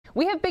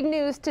We have big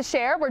news to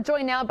share. We're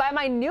joined now by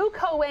my new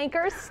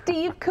co-anchor,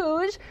 Steve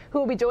Kuzj, who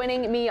will be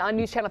joining me on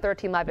News Channel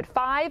 13 live at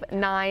 5,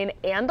 9,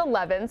 and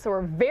 11. So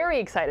we're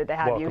very excited to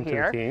have you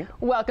here. Welcome to the team.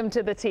 Welcome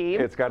to the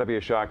team. It's got to be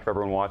a shock for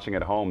everyone watching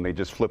at home. They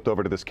just flipped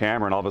over to this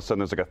camera, and all of a sudden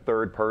there's like a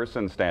third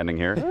person standing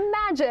here.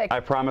 Magic. I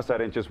promise I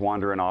didn't just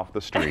wander in off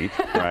the street,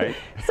 right?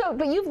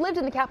 But you've lived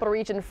in the Capital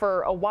Region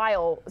for a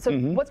while. So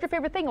what's your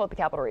favorite thing about the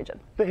Capital Region?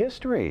 The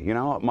history. You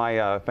know,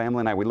 my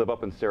family and I, we live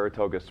up in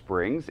Saratoga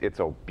Springs. It's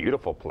a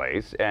beautiful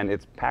place, and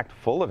it's packed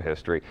full of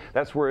history.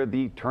 That's where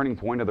the turning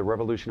point of the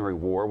Revolutionary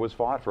War was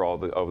fought. For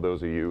all of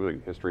those of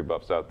you history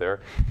buffs out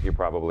there, you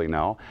probably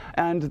know.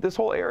 And this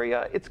whole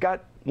area, it's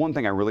got one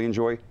thing I really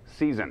enjoy: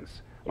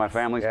 seasons. My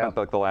family spent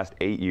like the last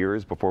 8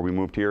 years before we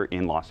moved here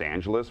in Los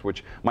Angeles,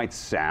 which might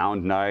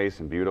sound nice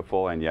and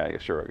beautiful, and yeah,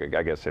 sure,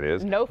 I guess it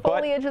is. No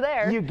foliage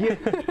there.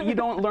 You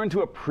don't learn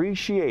to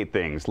appreciate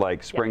things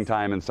like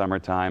springtime and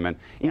summertime, and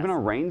even a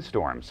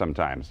rainstorm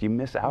sometimes. You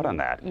miss out on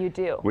that. You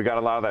do. We got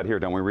a lot of that here,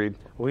 don't we, Reed?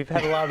 We've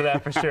had a lot of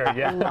that for sure,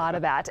 yeah. A lot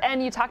of that.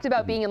 And you talked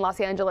about being in Los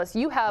Angeles.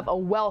 You have a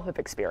wealth of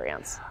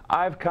experience.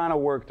 I've kind of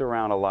worked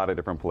around a lot of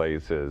different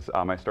places.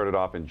 I started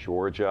off in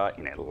Georgia,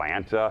 in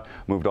Atlanta,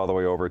 moved all the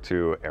way over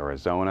to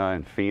Arizona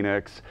and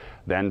Phoenix,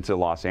 then to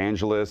Los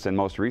Angeles, and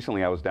most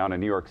recently I was down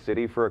in New York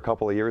City for a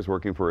couple of years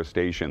working for a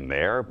station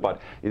there.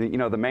 But you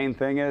know, the main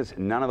thing is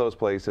none of those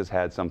places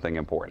had something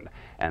important,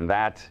 and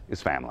that is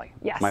family.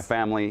 Yes. My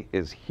family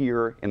is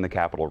here in the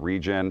Capital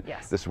Region.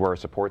 Yes. This is where our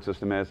support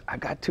system is. I've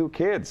got 2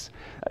 kids.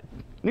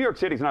 New York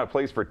City's not a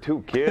place for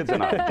 2 kids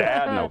and a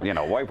dad and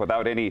a wife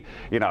without any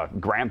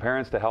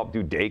grandparents to help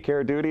do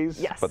daycare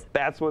duties. Yes. But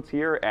that's what's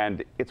here,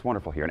 and it's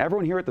wonderful here. And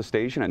everyone here at the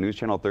station at News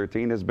Channel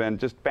 13 has been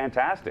just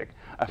fantastic.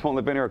 I've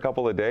only been here a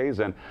couple of days,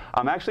 and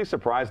I'm actually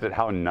surprised at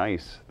how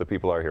nice the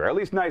people are here. At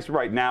least nice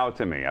right now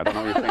to me. I don't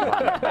know what you're saying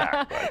behind my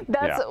back. But,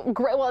 That's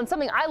great. Well, and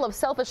something I love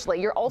selfishly,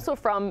 you're also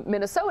from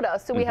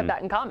Minnesota, so we have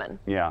that in common.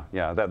 Yeah,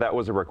 that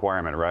was a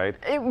requirement, right?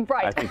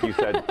 Right. I think you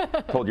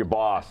told your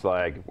boss,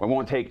 like, I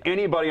won't take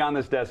anybody on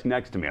this desk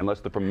next to me unless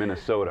they're from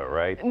Minnesota,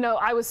 right? No,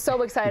 I was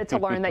so excited to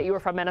learn that you were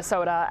from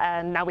Minnesota,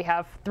 and now we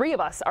have 3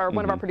 of us.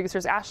 One of our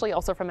producers, Ashley,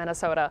 also from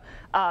Minnesota.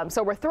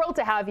 So we're thrilled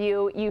to have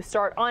you. You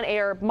start on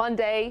air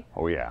Monday.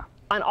 Oh, yeah.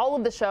 On all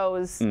of the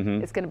shows.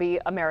 It's going to be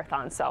a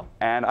marathon.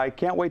 And I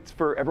can't wait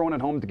for everyone at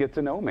home to get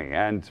to know me.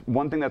 And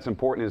one thing that's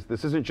important is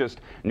this isn't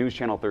just News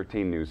Channel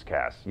 13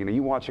 newscasts.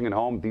 You watching at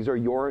home, these are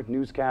your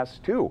newscasts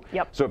too.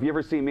 Yep. So if you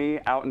ever see me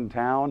out in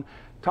town,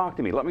 talk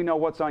to me. Let me know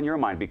what's on your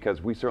mind,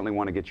 because we certainly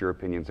want to get your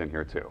opinions in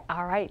here too.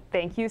 All right.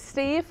 Thank you,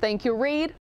 Steve. Thank you, Reed.